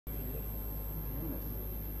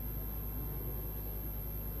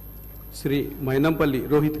శ్రీ మైనంపల్లి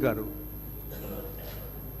రోహిత్ గారు.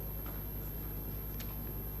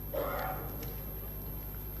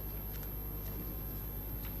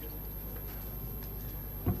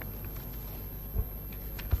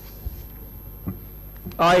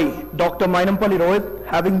 I, Dr. Maynampalli Rohit,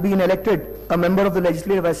 having been elected a member of the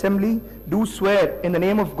Legislative Assembly, do swear in the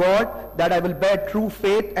name of God that I will bear true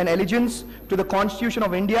faith and allegiance to the Constitution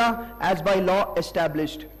of India as by law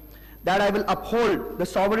established, that I will uphold the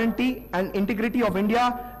sovereignty and integrity of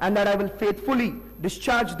India, and that I will faithfully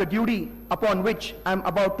discharge the duty upon which I am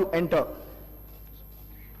about to enter.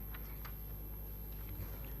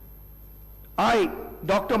 I,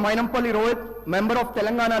 Dr. Maynampalli Rohit, member of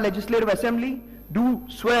Telangana Legislative Assembly, do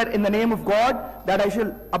swear in the name of God that I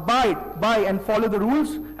shall abide by and follow the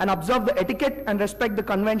rules and observe the etiquette and respect the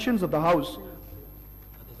conventions of the House.